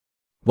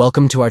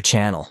Welcome to our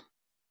channel.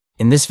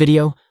 In this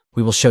video,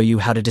 we will show you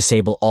how to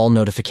disable all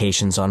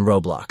notifications on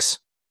Roblox.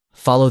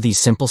 Follow these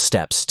simple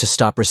steps to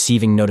stop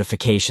receiving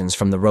notifications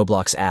from the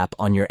Roblox app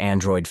on your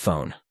Android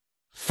phone.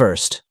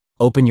 First,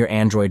 open your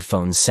Android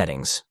phone's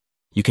settings.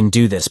 You can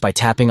do this by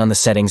tapping on the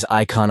settings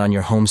icon on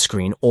your home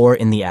screen or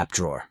in the app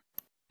drawer.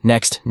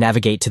 Next,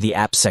 navigate to the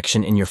apps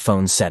section in your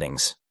phone's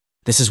settings.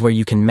 This is where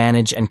you can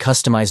manage and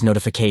customize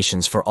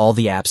notifications for all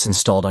the apps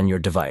installed on your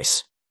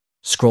device.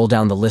 Scroll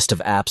down the list of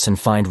apps and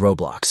find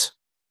Roblox.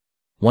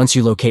 Once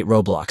you locate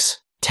Roblox,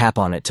 tap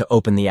on it to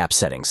open the app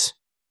settings.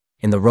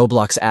 In the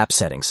Roblox app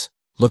settings,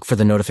 look for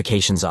the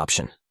notifications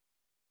option.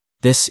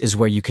 This is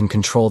where you can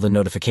control the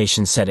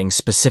notification settings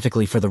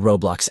specifically for the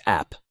Roblox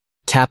app.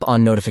 Tap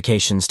on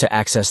notifications to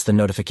access the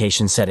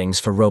notification settings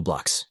for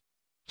Roblox.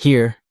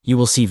 Here, you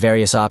will see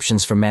various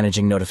options for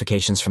managing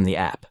notifications from the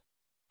app.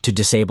 To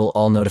disable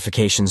all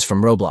notifications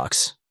from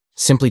Roblox,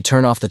 simply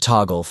turn off the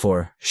toggle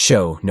for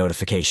Show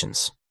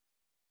Notifications.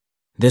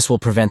 This will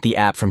prevent the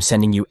app from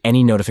sending you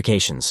any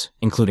notifications,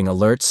 including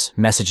alerts,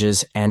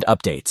 messages, and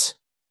updates.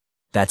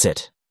 That's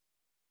it.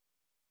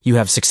 You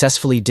have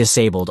successfully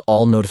disabled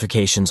all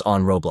notifications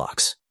on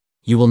Roblox.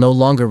 You will no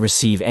longer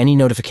receive any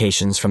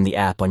notifications from the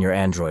app on your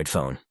Android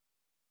phone.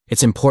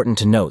 It's important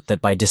to note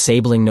that by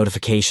disabling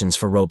notifications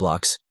for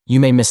Roblox, you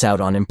may miss out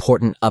on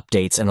important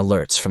updates and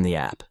alerts from the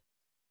app.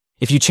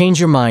 If you change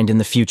your mind in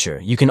the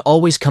future, you can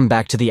always come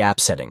back to the app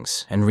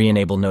settings and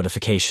re-enable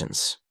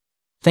notifications.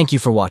 Thank you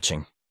for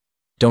watching.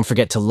 Don't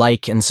forget to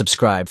like and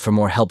subscribe for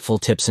more helpful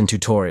tips and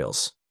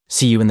tutorials.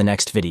 See you in the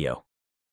next video.